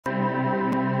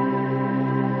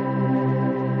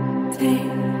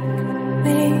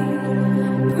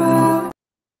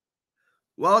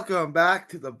Welcome back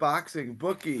to the Boxing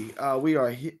Bookie. We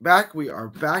are back. We are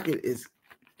back. It is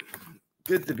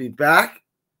good to be back.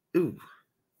 Ooh.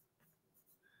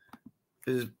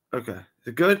 Is okay. Is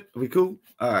it good? Are we cool?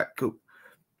 All right, cool.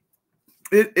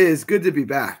 It is good to be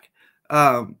back.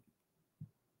 Sorry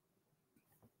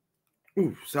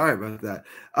about that.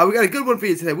 We got a good one for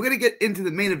you today. We're going to get into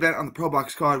the main event on the Pro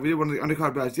Box card. We did one of the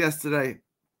undercard bouts yesterday.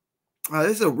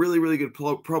 This is a really, really good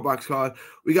Pro Box card.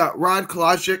 We got Radivoje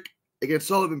Kalajdzic against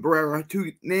Sullivan Barrera.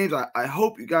 Two names I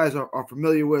hope you guys are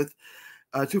familiar with.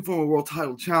 Two former world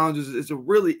title challenges. It's a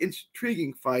really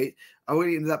intriguing fight. I want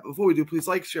to get into that. Before we do, please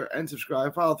like, share, and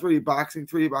subscribe. Follow 3D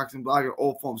Boxing blog on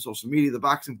all forms of social media. The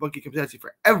Boxing Bookie comes at you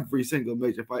for every single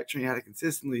major fight, showing you how to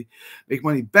consistently make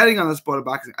money betting on the sport of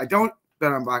boxing. I don't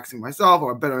bet on boxing myself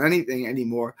or bet on anything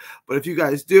anymore, but if you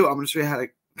guys do, I'm going to show you how to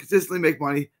consistently make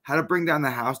money, how to bring down the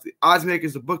house. The odds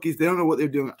makers, the bookies, they don't know what they're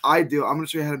doing. I do. I'm going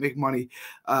to show you how to make money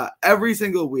every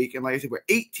single week. And like I said, we're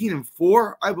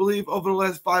 18-4, I believe, over the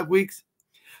last 5 weeks.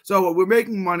 So we're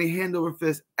making money hand over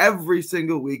fist every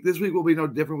single week. This week will be no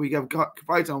different. We have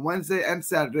fights on Wednesday and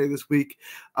Saturday this week.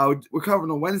 We're covering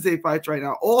the Wednesday fights right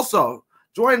now. Also,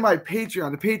 join my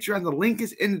Patreon. The link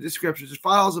is in the description. Just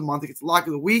 $5 a month. It gets lock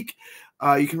of the week.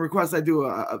 You can request I do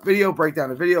a video,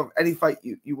 breakdown a video of any fight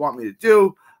you want me to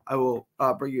do. I will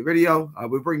bring you a video.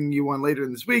 We're bringing you one later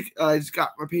in this week. I just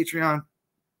got my Patreon.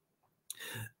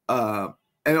 And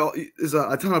there's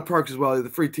a ton of perks as well. The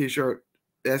free t-shirt.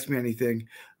 Ask me anything.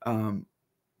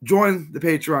 Join the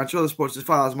Patreon. Show the Sports. Just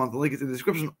 $5 a month. The link is in the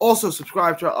description. Also,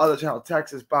 subscribe to our other channel,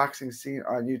 Texas Boxing Scene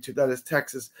on YouTube. That is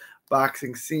Texas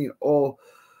Boxing Scene. All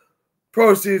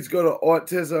proceeds go to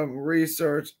autism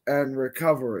research and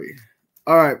recovery.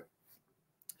 All right.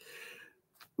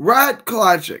 Radivoje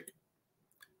Kalajdzic.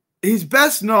 He's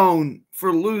best known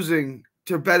for losing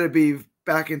to Beterbiev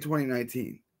back in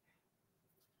 2019.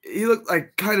 He looked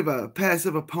like kind of a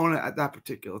passive opponent at that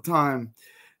particular time.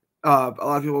 A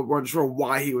lot of people weren't sure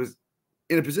why he was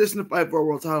in a position to fight for a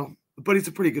world title, but he's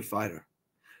a pretty good fighter.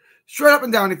 Straight up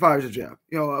and down, he fires a jab.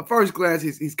 At first glance,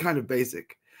 he's kind of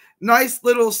basic. Nice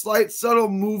little slight subtle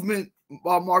movement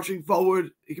while marching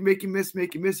forward. He can make you miss,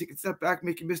 make you miss. He can step back,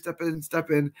 make you miss, step in, step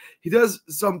in. He does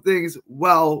some things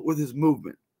well with his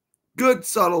movement. Good,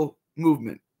 subtle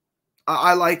movement.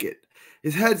 I like it.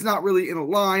 His head's not really in a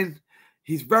line.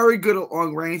 He's very good at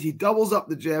long range. He doubles up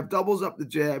the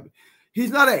jab. He's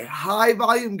not a high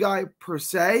volume guy per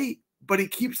se, but he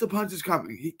keeps the punches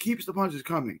coming.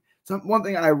 One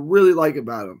thing I really like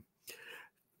about him.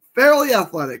 Fairly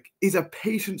athletic. He's a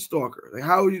patient stalker. Like,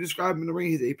 how would you describe him in the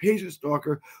ring? He's a patient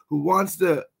stalker who wants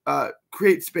to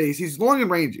create space. He's long and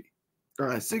rangy.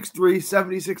 6'3",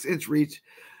 76-inch reach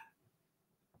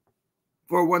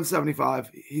for 175.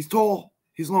 He's tall.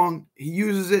 He's long. He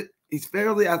uses it. He's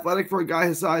fairly athletic for a guy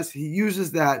his size. He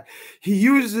uses that. He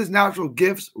uses his natural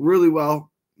gifts really well.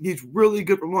 He's really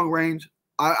good from long range.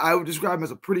 I would describe him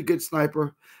as a pretty good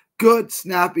sniper. Good,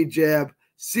 snappy jab.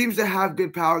 Seems to have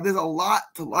good power. There's a lot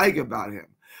to like about him.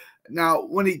 Now,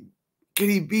 can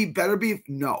he beat Beterbiev?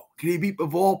 No. Can he beat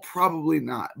Bivol? Probably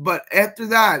not. But after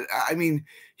that, I mean,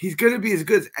 he's going to be as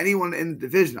good as anyone in the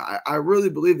division. I really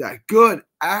believe that. Good,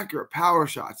 accurate power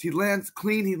shots. He lands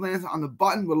clean. He lands on the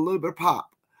button with a little bit of pop.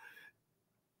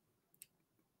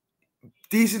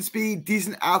 Decent speed,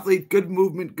 decent athlete, good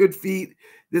movement, good feet.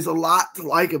 There's a lot to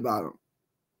like about him.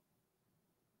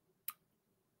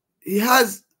 He had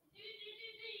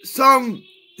some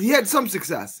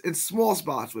success in small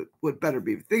spots with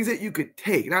Beterbiev, things that you could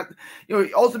take.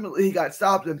 Ultimately he got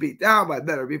stopped and beat down by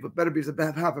Beterbiev, but Beterbiev's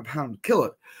a half a pound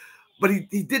killer. But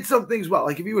he did some things well.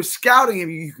 Like if you were scouting him,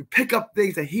 you could pick up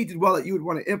things that he did well that you would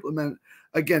want to implement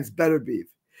against Beterbiev.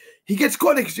 He gets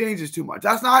caught in exchanges too much.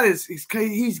 That's not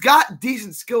he's got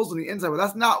decent skills on the inside, but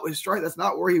that's not his strength. That's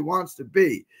not where he wants to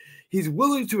be. He's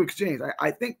willing to exchange.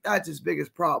 I think that's his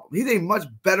biggest problem. He's a much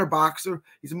better boxer.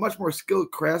 He's a much more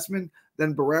skilled craftsman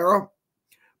than Barrera.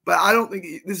 But I don't think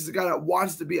this is a guy that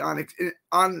wants to be on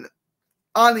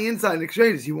the inside in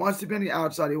exchanges. He wants to be on the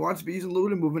outside. He wants to be using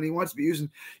limited movement. He wants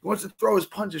to throw his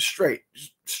punches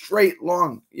straight,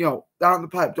 long, down the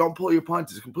pipe. Don't pull your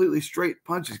punches. Completely straight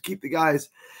punches. Keep the guys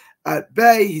at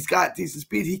bay. He's got decent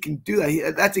speed. He can do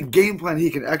that. That's a game plan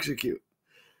he can execute.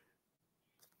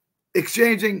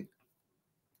 Exchanging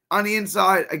on the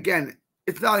inside, again,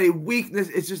 it's not a weakness.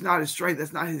 It's just not his strength.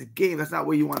 That's not his game. That's not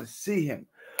where you want to see him.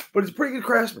 But he's a pretty good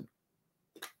craftsman.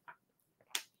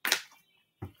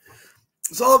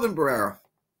 Sullivan Barrera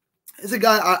is a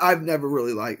guy I've never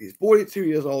really liked. He's 42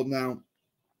 years old now.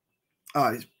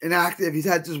 He's inactive. He's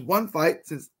had just one fight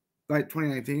since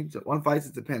 2019. So one fight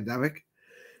since the pandemic.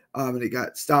 And he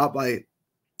got stopped by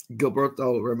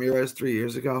Gilberto Ramirez 3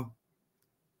 years ago.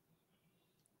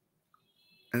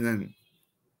 And then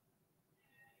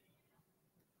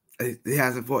he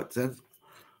hasn't fought since.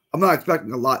 I'm not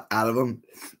expecting a lot out of him.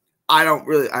 I don't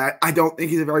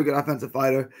think he's a very good offensive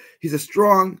fighter. He's a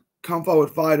strong, come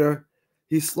forward fighter.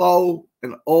 He's slow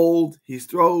and old. He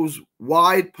throws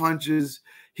wide punches.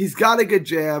 He's got a good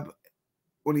jab.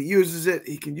 When he uses it,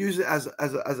 he can use it as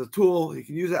a tool. He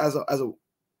can use it as a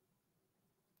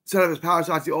set of his power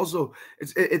shots. He also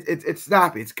it's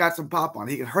snappy. It's got some pop on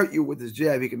it. He can hurt you with his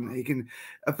jab. He can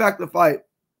affect the fight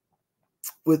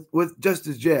with just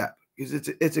his jab.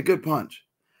 It's a good punch.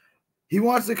 He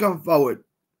wants to come forward,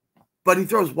 but he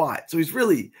throws wide. So he's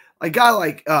really a guy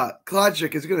like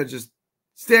Kalajdzic is going to just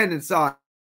stand inside,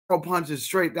 throw punches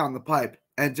straight down the pipe,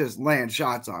 and just land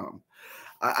shots on him.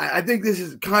 I think this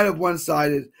is kind of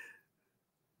one-sided.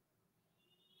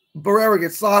 Barrera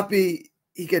gets sloppy.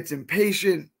 He gets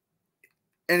impatient,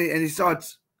 and he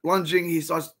starts lunging. He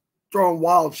starts throwing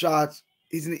wild shots.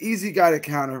 He's an easy guy to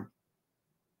counter.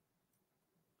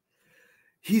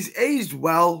 He's aged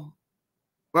well.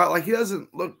 Right, like he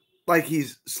doesn't look like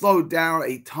he's slowed down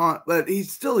a ton, but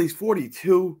he's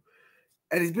 42,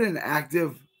 and he's been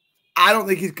inactive. I don't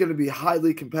think he's going to be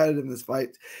highly competitive in this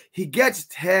fight. He gets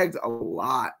tagged a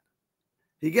lot.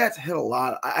 He gets hit a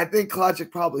lot. I think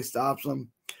Kalajdzic probably stops him.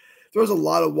 Throws a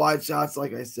lot of wide shots,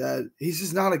 like I said. He's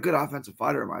just not a good offensive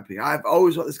fighter, in my opinion. I've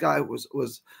always thought this guy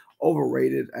was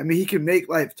overrated. I mean, he can make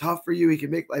life tough for you. He can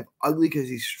make life ugly because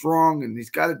he's strong and he's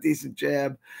got a decent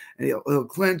jab, and he'll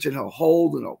clinch and he'll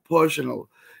hold and he'll push and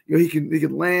he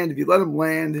can land. If you let him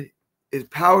land, his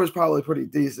power is probably pretty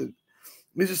decent.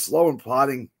 He's just slow and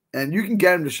plodding, and you can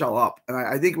get him to show up. And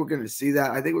I think we're going to see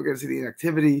that. I think we're going to see the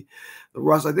inactivity, the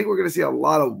rust. I think we're going to see a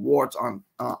lot of warts on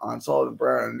Sullivan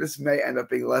Barrera, and this may end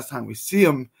up being the last time we see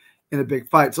him in a big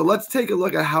fight. So let's take a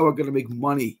look at how we're going to make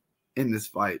money in this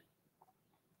fight.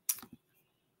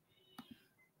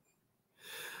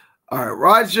 All right,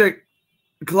 Rod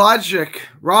Kalajdzic,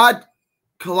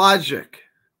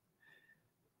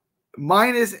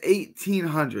 minus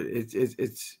 1,800.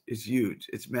 It's huge.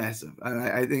 It's massive, and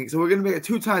I think so. We're gonna make a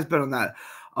 2 times bet on that.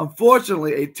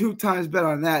 Unfortunately, a 2 times bet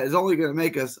on that is only gonna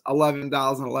make us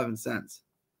 $11.11.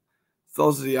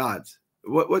 Those are the odds.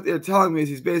 What they're telling me is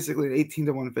he's basically an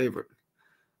 18-to-1 favorite.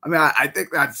 I mean, I think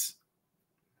that's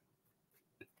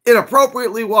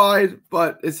inappropriately wide,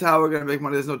 but it's how we're going to make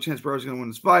money. There's no chance Barrera's going to win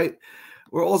this fight.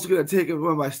 We're also going to take a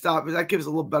win by stoppage. That gives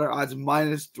a little better odds,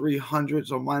 minus 300.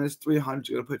 So minus 300 is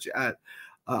going to put you at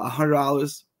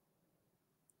 $100.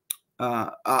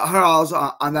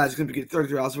 $100 on that is going to be $33.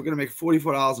 So we're going to make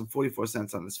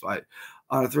 $44.44 on this fight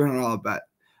on a $300 bet.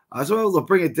 So we're able to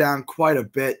bring it down quite a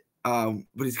bit. But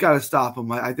he's got to stop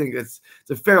him. I think it's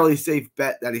a fairly safe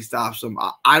bet that he stops him.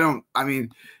 I mean,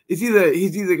 he's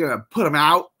either going to put him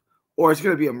out or it's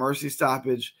going to be a mercy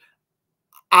stoppage.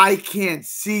 I can't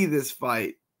see this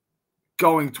fight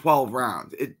going 12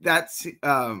 rounds. That's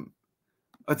 10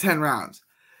 rounds.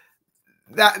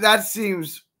 That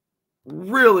seems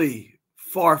really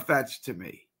far-fetched to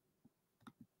me.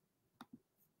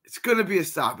 It's going to be a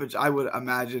stoppage, I would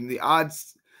imagine. The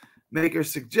odds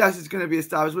makers suggest it's going to be a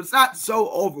stoppage, but it's not so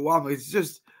overwhelming. It's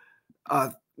just,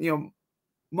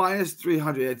 minus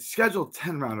 300. It's scheduled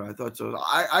 10 rounder. I thought so.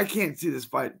 I can't see this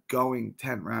fight going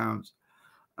 10 rounds.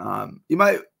 I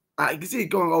can see it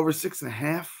going over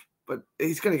 6.5, but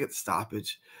he's going to get the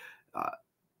stoppage.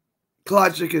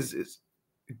 Kalajdzic is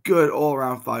a good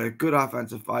all-around fighter, good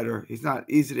offensive fighter. He's not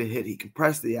easy to hit. He can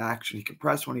press the action. He can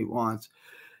press when he wants.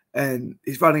 And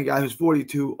he's fighting a guy who's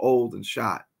 42, old, and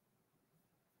shot.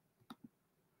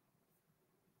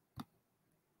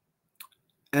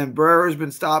 And Barrera's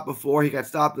been stopped before. He got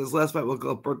stopped in his last fight with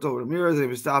Gilberto Ramirez, and he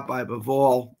was stopped by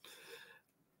Bivol.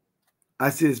 I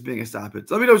see this being a stoppage.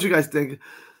 Let me know what you guys think.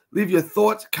 Leave your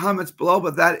thoughts, comments below,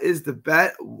 but that is the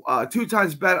bet. 2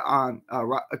 times bet on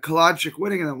Kalajdzic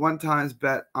winning, and then 1 times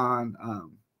bet on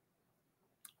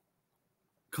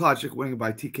Kalajdzic winning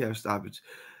by TKO stoppage.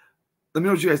 Let me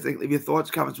know what you guys think. Leave your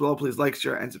thoughts, comments below. Please like,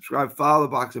 share, and subscribe. Follow the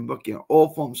Boxing Bookie on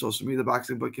all forms of social media. The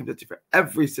Boxing Bookie comes at you for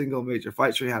every single major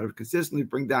fight. Show you how to consistently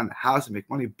bring down the house and make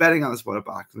money betting on the sport of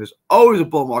boxing. There's always a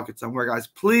bull market somewhere, guys.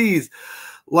 Please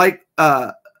like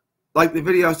the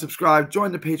video, subscribe,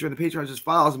 join the Patreon. The Patreon is just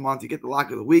 $5 a month. You get the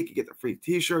lock of the week. You get the free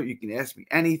T-shirt. You can ask me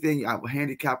anything. I will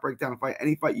handicap, breakdown, fight,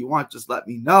 any fight you want. Just let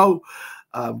me know.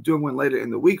 I'm doing one later in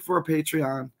the week for a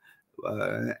Patreon.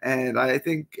 And I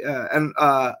think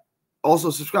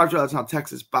also, subscribe to us on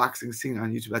Texas Boxing Scene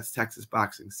on YouTube. That's Texas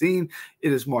Boxing Scene.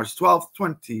 It is March 12th,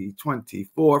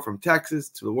 2024, from Texas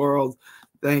to the world.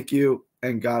 Thank you,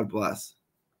 and God bless.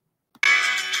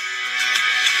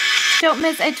 Don't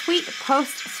miss a tweet,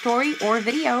 post, story, or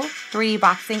video. 3D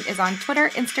Boxing is on Twitter,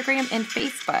 Instagram, and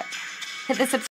Facebook. Hit the subscribe